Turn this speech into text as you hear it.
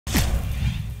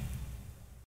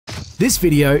This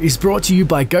video is brought to you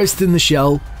by Ghost in the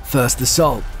Shell First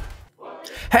Assault.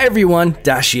 Hey everyone,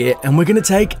 Dash here, and we're going to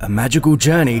take a magical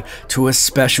journey to a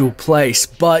special place,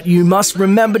 but you must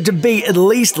remember to be at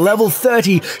least level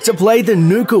 30 to play the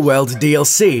Nuka-World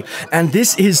DLC, and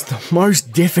this is the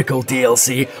most difficult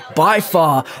DLC by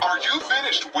far. Are you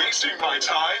finished wasting my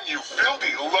time, you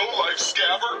filthy low-life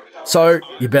scabber? So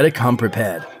you better come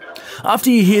prepared.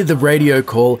 After you hear the radio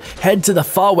call, head to the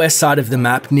far west side of the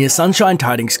map near Sunshine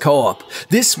Tidings Co-op.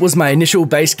 This was my initial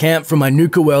base camp for my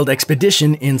Nuka-World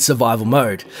expedition in survival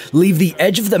mode. Leave the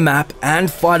edge of the map and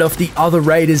fight off the other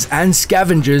raiders and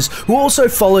scavengers who also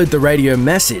followed the radio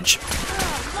message.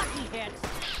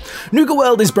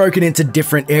 Nuka-World is broken into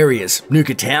different areas.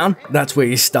 Nuka Town, that's where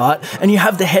you start, and you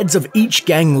have the heads of each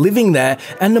gang living there,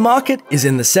 and the market is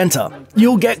in the center.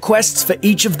 You'll get quests for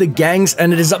each of the gangs,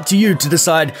 and it is up to you to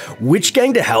decide which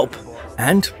gang to help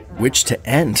and which to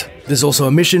end. There's also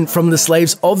a mission from the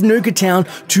slaves of Nuka Town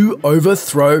to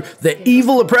overthrow the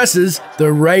evil oppressors,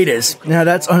 the raiders. Now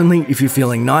that's only if you're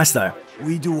feeling nice though.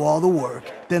 We do all the work,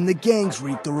 then the gangs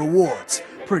reap the rewards.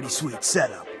 Pretty sweet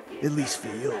setup, at least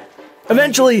for you.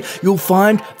 Eventually, you'll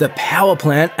find the power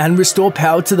plant and restore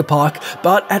power to the park,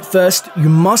 but at first, you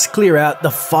must clear out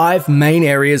the 5 main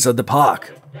areas of the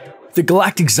park. The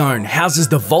Galactic Zone houses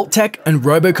the Vault-Tec and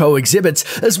Roboco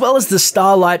exhibits, as well as the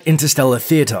Starlight Interstellar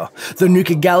Theatre, the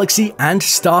Nuka Galaxy and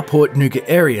Starport Nuka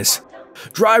areas.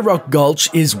 Dry Rock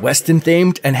Gulch is Western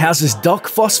themed and houses Doc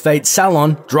Phosphate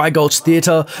Salon, Dry Gulch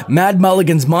Theatre, Mad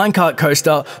Mulligan's Minecart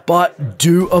Coaster, but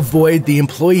do avoid the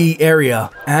employee area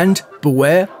and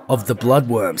beware of the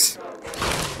bloodworms.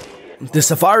 The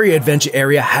Safari Adventure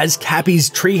area has Cappy's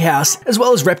Treehouse as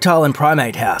well as Reptile and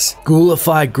Primate House.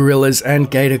 Ghoulified gorillas and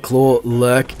gator claw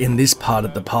lurk in this part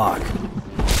of the park.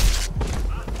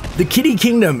 The Kitty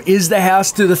Kingdom is the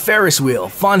house to the Ferris Wheel,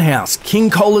 Funhouse, King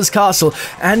Cola's Castle,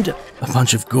 and a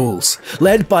bunch of ghouls,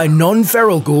 led by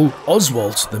non-feral ghoul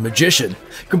Oswald the Magician.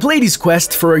 Complete his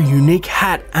quest for a unique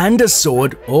hat and a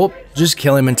sword, or just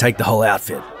kill him and take the whole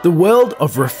outfit. The world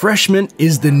of refreshment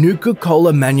is the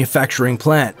Nuka-Cola manufacturing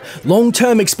plant.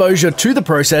 Long-term exposure to the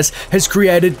process has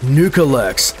created Nuka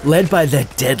Lurks, led by their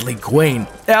deadly queen.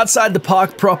 Outside the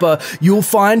park proper, you'll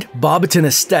find Barberton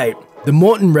Estate, the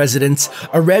Morton Residence,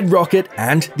 a Red Rocket,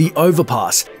 and the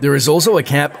Overpass. There is also a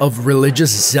camp of religious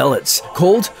zealots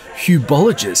called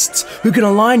Hubologists who can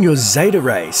align your Zeta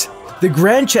rays. The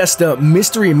Grantchester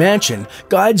Mystery Mansion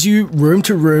guides you room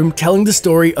to room, telling the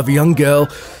story of a young girl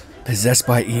possessed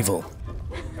by evil.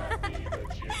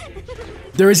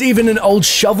 There is even an old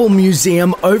shovel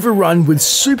museum overrun with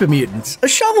super mutants, a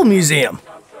shovel museum.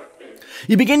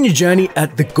 You begin your journey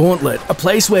at the Gauntlet, a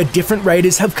place where different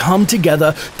raiders have come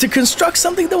together to construct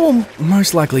something that will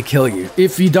most likely kill you.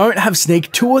 If you don't have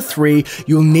sneak 2 or 3,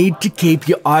 you'll need to keep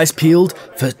your eyes peeled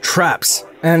for traps,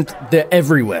 and they're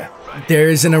everywhere. There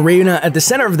is an arena at the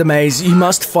center of the maze. You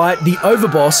must fight the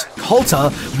overboss, Coulter,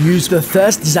 use the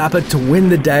Thirst Zapper to win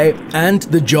the day, and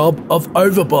the job of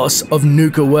overboss of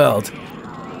Nuka-World.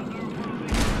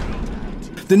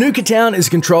 The Nuka Town is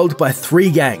controlled by 3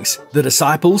 gangs, the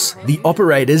Disciples, the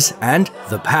Operators, and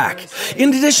the Pack. In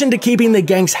addition to keeping the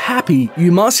gangs happy,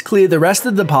 you must clear the rest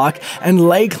of the park and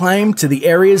lay claim to the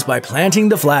areas by planting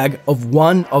the flag of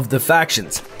one of the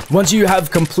factions. Once you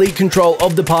have complete control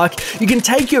of the park, you can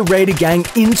take your raider gang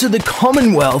into the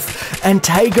Commonwealth and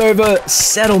take over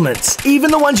settlements, even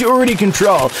the ones you already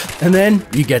control, and then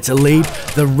you get to lead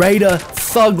the raider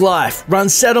thug life, run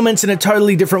settlements in a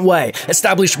totally different way,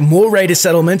 establish more raider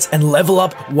settlements, and level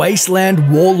up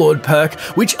Wasteland Warlord perk,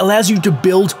 which allows you to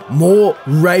build more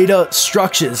raider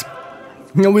structures.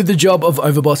 Now, with the job of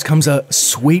Overboss comes a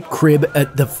sweet crib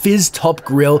at the Fizz Top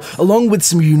Grill, along with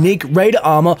some unique raider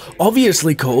armor,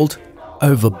 obviously called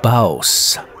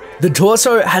Overboss. The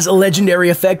torso has a legendary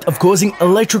effect of causing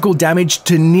electrical damage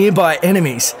to nearby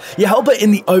enemies. Your helper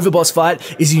in the Overboss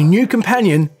fight is your new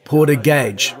companion, Porter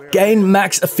Gage. Gain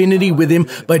max affinity with him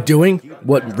by doing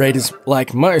what raiders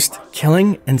like most,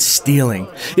 killing and stealing.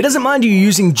 He doesn't mind you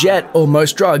using jet or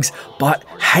most drugs, but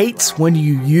hates when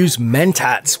you use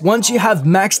mentats. Once you have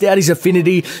maxed out his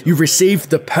affinity, you've received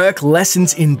the perk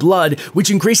Lessons in Blood, which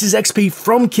increases XP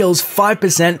from kills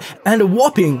 5% and a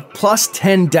whopping plus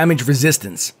 10 damage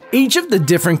resistance. Each of the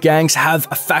different gangs have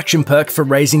a faction perk for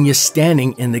raising your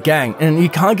standing in the gang, and you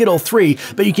can't get all 3,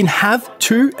 but you can have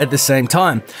 2 at the same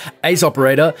time. Ace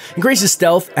Operator increases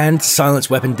stealth and silence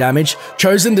weapon damage.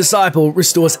 Chosen Disciple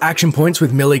restores action points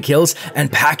with melee kills,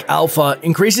 and Pack Alpha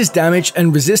increases damage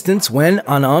and resistance when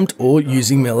unarmed or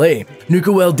using melee.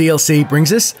 Nuka-World DLC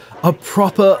brings us a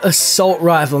proper assault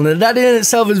rifle. Now that in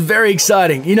itself is very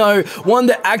exciting. You know, one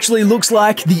that actually looks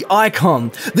like the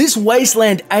icon. This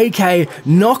Wasteland AK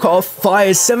knockoff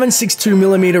fires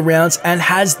 7.62mm rounds and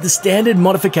has the standard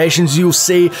modifications you'll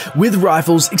see with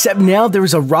rifles, except now there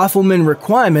is a rifleman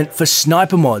requirement for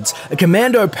sniper mods, a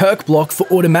commando perk block for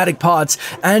automatic parts,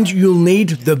 and you'll need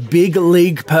the big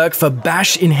league perk for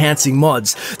bash enhancing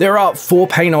mods. There are 4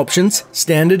 paint options,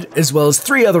 standard, as well as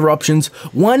 3 other options,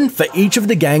 one for each of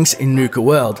the gangs in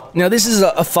Nuka-World. Now this is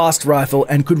a fast rifle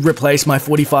and could replace my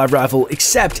 45 rifle,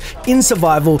 except in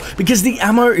survival because the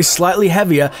ammo is slightly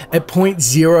heavier at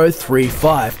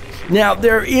 .035. Now,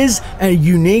 there is a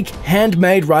unique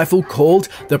handmade rifle called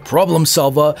the Problem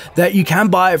Solver that you can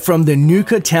buy from the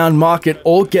Nuka Town Market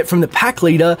or get from the pack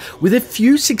leader with a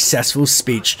few successful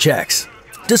speech checks.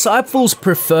 Disciples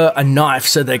prefer a knife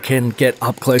so they can get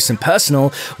up close and personal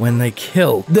when they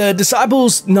kill. The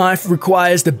Disciples knife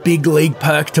requires the Big League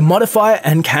perk to modify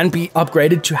and can be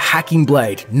upgraded to Hacking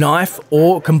Blade, Knife,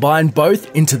 or combine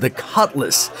both into the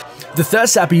Cutlass. The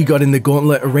thirst sapper you got in the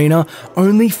Gauntlet Arena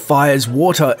only fires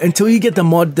water until you get the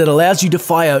mod that allows you to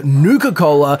fire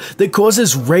Nuka-Cola that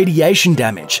causes radiation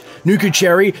damage,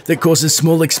 Nuka-Cherry that causes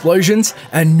small explosions,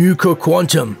 and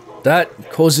Nuka-Quantum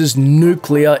that causes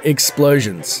nuclear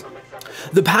explosions.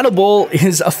 The paddle ball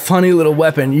is a funny little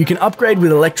weapon you can upgrade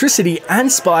with electricity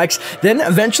and spikes, then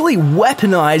eventually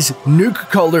weaponize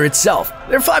Nuka-Cola itself.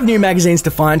 There are 5 new magazines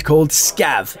to find called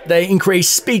Scav. They increase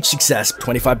speech success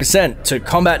 25% to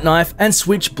combat knife and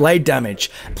switch blade damage,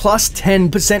 plus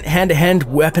 10% hand-to-hand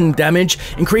weapon damage,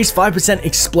 increase 5%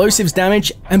 explosives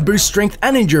damage, and boost strength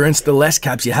and endurance the less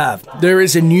caps you have. There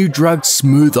is a new drug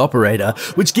Smooth Operator,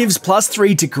 which gives plus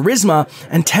 3 to charisma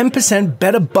and 10%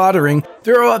 better bartering.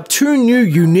 There are 2 new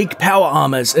unique power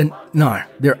armors, and no,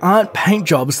 there aren't paint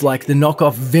jobs like the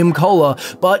knockoff Vim Cola,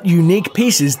 but unique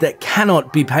pieces that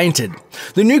cannot be painted.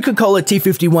 The Nuka-Cola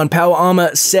T51 power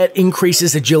armor set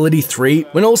increases agility 3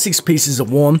 when all 6 pieces are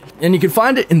worn, and you can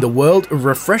find it in the World of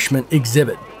Refreshment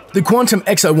exhibit. The Quantum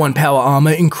Exo-1 power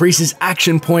armor increases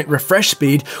action point refresh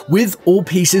speed with all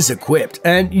pieces equipped,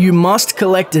 and you must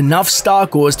collect enough star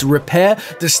cores to repair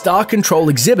the Star Control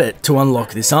exhibit to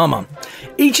unlock this armor.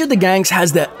 Each of the gangs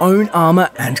has their own armor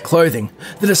and clothing.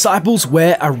 The Disciples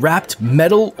wear a wrapped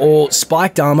metal or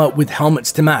spiked armor with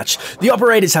helmets to match. The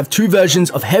Operators have 2 versions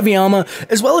of heavy armor,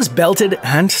 as well as belted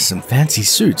and some fancy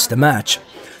suits to match.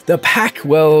 The Pack,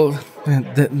 well,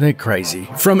 they're crazy.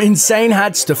 From insane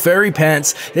hats to furry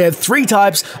pants, they have 3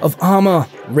 types of armor: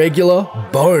 regular,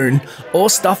 bone, or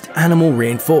stuffed animal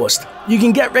reinforced. You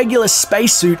can get regular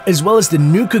spacesuit as well as the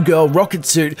Nuka Girl rocket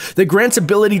suit that grants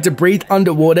ability to breathe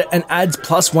underwater and adds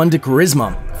 +1 to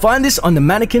charisma. Find this on the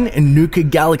mannequin in Nuka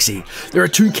Galaxy. There are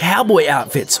 2 cowboy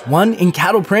outfits, one in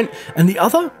cattle print and the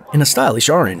other in a stylish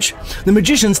orange. The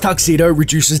Magician's Tuxedo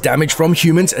reduces damage from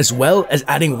humans as well as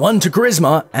adding 1 to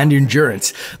charisma and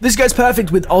endurance. This goes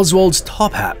perfect with Oswald's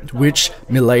top hat, which,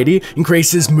 milady,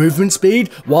 increases movement speed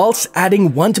whilst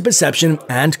adding 1 to perception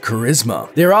and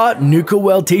charisma. There are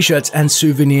Nuka-World t-shirts and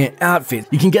souvenir outfits.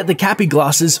 You can get the Cappy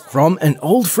glasses from an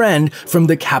old friend from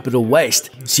the Capital Waste.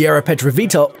 Sierra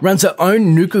Petrovita runs her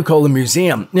own Nuka-Cola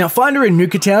museum. Now find her in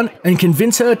Nuka Town and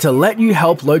convince her to let you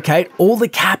help locate all the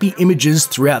Cappy images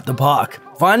throughout the park.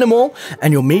 Find them all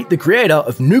and you'll meet the creator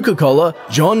of Nuka-Cola,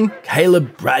 John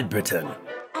Caleb Bradburton.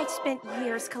 I've spent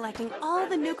years collecting all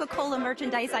the Nuka-Cola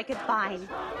merchandise I could find.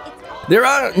 There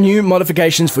are new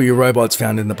modifications for your robots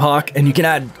found in the park, and you can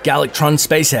add Galactron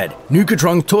Spacehead,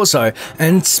 Nukatron Torso,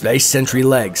 and Space Sentry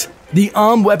Legs. The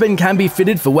arm weapon can be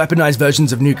fitted for weaponized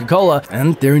versions of Nuka-Cola,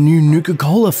 and there are new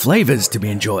Nuka-Cola flavors to be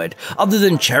enjoyed. Other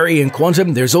than Cherry and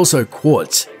Quantum, there's also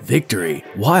Quartz, Victory,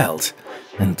 Wild,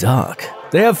 and Dark.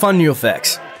 They have fun new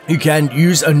effects. You can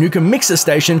use a Nuka mixer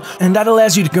station, and that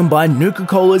allows you to combine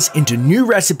Nuka-Colas into new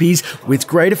recipes with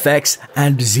great effects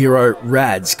and 0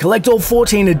 rads. Collect all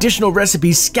 14 additional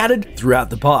recipes scattered throughout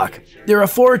the park. There are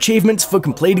 4 achievements for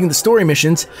completing the story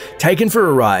missions: Taken for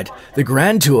a Ride, the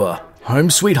Grand Tour, Home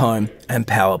Sweet Home, and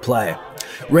Power Play.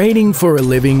 Rating for a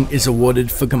living is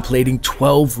awarded for completing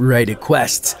 12 rated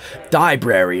quests.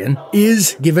 Librarian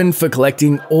is given for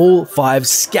collecting all 5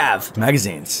 Scav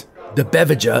magazines. The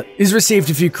Beverger is received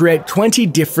if you create 20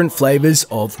 different flavors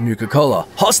of Nuka-Cola.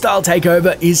 Hostile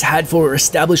Takeover is had for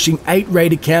establishing 8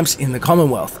 raided camps in the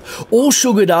Commonwealth. All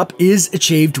Sugared Up is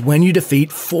achieved when you defeat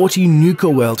 40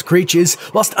 Nuka-World creatures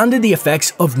whilst under the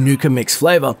effects of Nuka Mix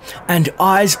flavor. And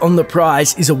Eyes on the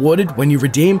Prize is awarded when you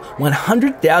redeem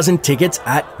 100,000 tickets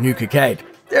at Nuka-Cade.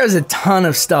 There's a ton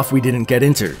of stuff we didn't get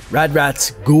into. Rad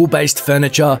rats, ghoul-based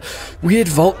furniture, weird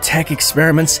vault tech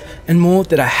experiments, and more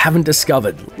that I haven't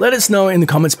discovered. Let us know in the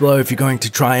comments below if you're going to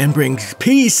try and bring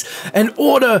peace and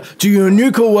order to your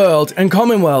Nuka-World and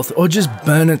Commonwealth, or just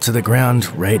burn it to the ground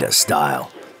Raider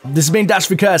style. This has been Dash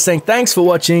for Curse saying thanks for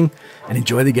watching and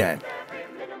enjoy the game.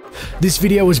 This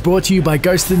video was brought to you by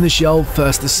Ghost in the Shell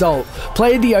First Assault.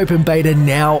 Play the open beta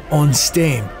now on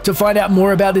Steam. To find out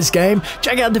more about this game,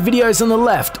 check out the videos on the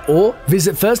left or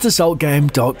visit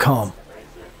firstassaultgame.com.